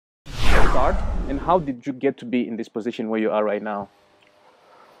start, and how did you get to be in this position where you are right now?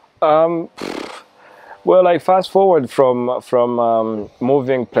 Well, I fast forward from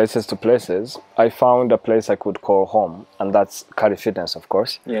moving places to places. I found a place I could call home, and that's Cali Fitness, of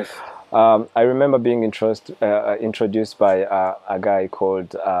course. Yes. I remember being introduced by a guy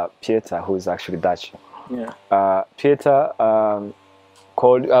called Peter, who is actually Dutch. Yeah. Peter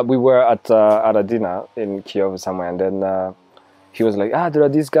called. We were at a dinner in Kiev somewhere, and then he was like, there are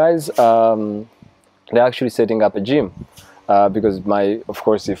these guys. They're actually setting up a gym. Because of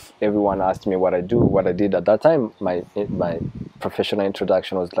course, if everyone asked me what I do, what I did at that time, my professional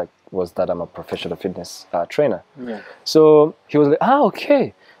introduction was that I'm a professional fitness trainer. Yeah. So he was like,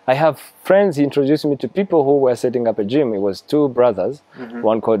 okay. I have friends. He introduced me to people who were setting up a gym. It was two brothers,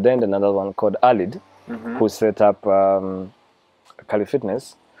 one called Den, another one called Alid, who set up Cali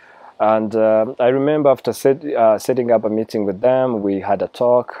Fitness. And I remember after setting up a meeting with them, we had a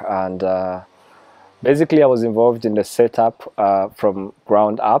talk, and basically I was involved in the setup from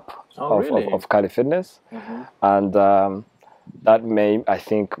ground up of Cali Fitness. And that I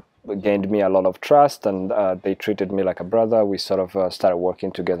think, gained me a lot of trust, and they treated me like a brother. We sort of started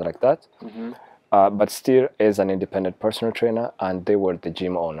working together like that. But still as an independent personal trainer, and they were the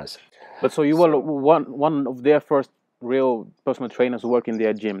gym owners. But so you were one of their first real personal trainers working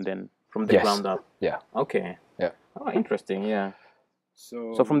their gym then, from the ground up? Yeah. Okay. Yeah. Oh, interesting, yeah.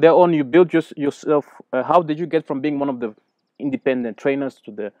 So from there on, you built yourself. How did you get from being one of the independent trainers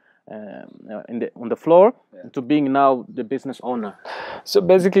to the on the floor to being now the business owner? So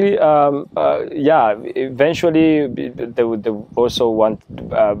basically, eventually they also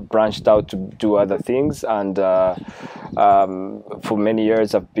branched out to do other things, and for many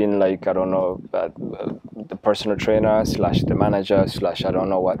years I've been like, I don't know, the personal trainer / the manager / I don't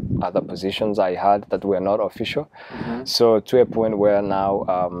know what other positions I had that were not official. So to a point where now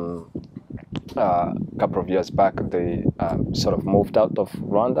a couple of years back they sort of moved out of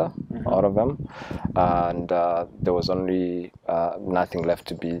Rwanda, out of them, and there was only nothing left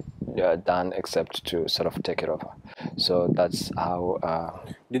to be done except to sort of take it over. So that's how.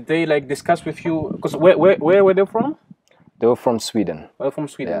 Did they like discuss with you? Because where were they from? They were from Sweden. Well, from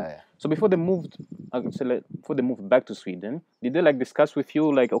Sweden. Yeah. So before they moved, before they moved back to Sweden, did they like discuss with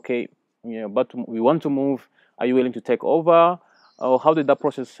you like, okay, but we want to move. Are you willing to take over? Or how did that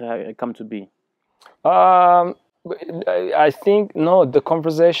process come to be? I think no. The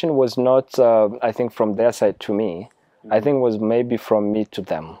conversation was not. I think from their side to me. I think it was maybe from me to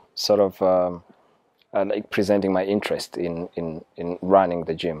them. Sort of like presenting my interest in running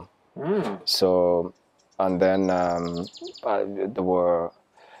the gym. So, and then there were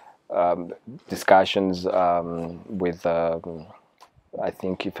discussions with. I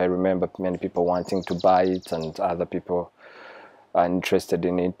think, if I remember, many people wanting to buy it, and other people are interested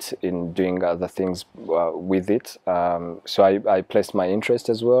in it, in doing other things with it. So I placed my interest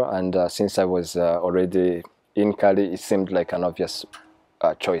as well, and since I was already in Cali, it seemed like an obvious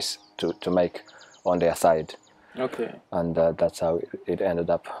choice to make on their side. Okay. And that's how it ended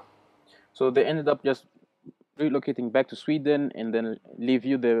up. So they ended up just relocating back to Sweden and then leave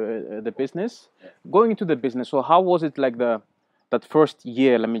you the business. Going into the business, so how was it like that first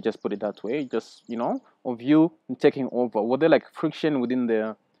year, let me just put it that way, just, of you taking over? Were there like friction within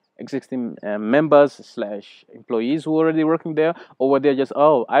the existing members / employees who were already working there? Or were they just,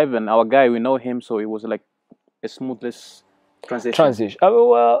 Yvan, our guy, we know him, so it was like a smoothless transition?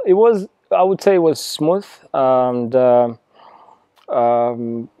 Well, I would say it was smooth. And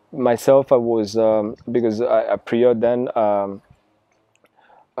myself, I was, because I prior then,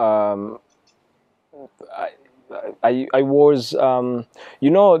 I was,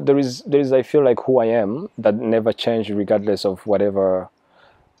 there is, I feel like who I am that never changed regardless of whatever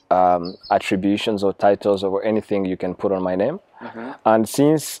attributions or titles or anything you can put on my name. And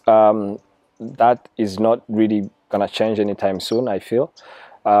since that is not really gonna change anytime soon, I feel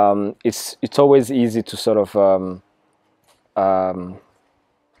it's always easy to sort of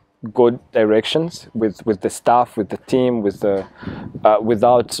go directions with the staff, with the team, with the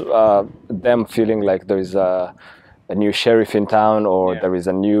without them feeling like there is a new sheriff in town, or there's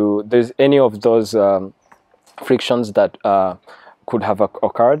any of those frictions that could have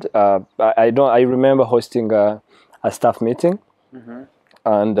occurred. I remember hosting a staff meeting,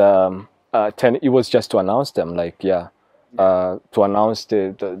 and it was just to announce them, to announce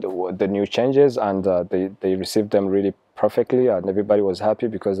the new changes, and they received them really perfectly, and everybody was happy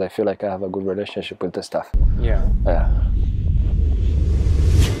because I feel like I have a good relationship with the staff. Yeah.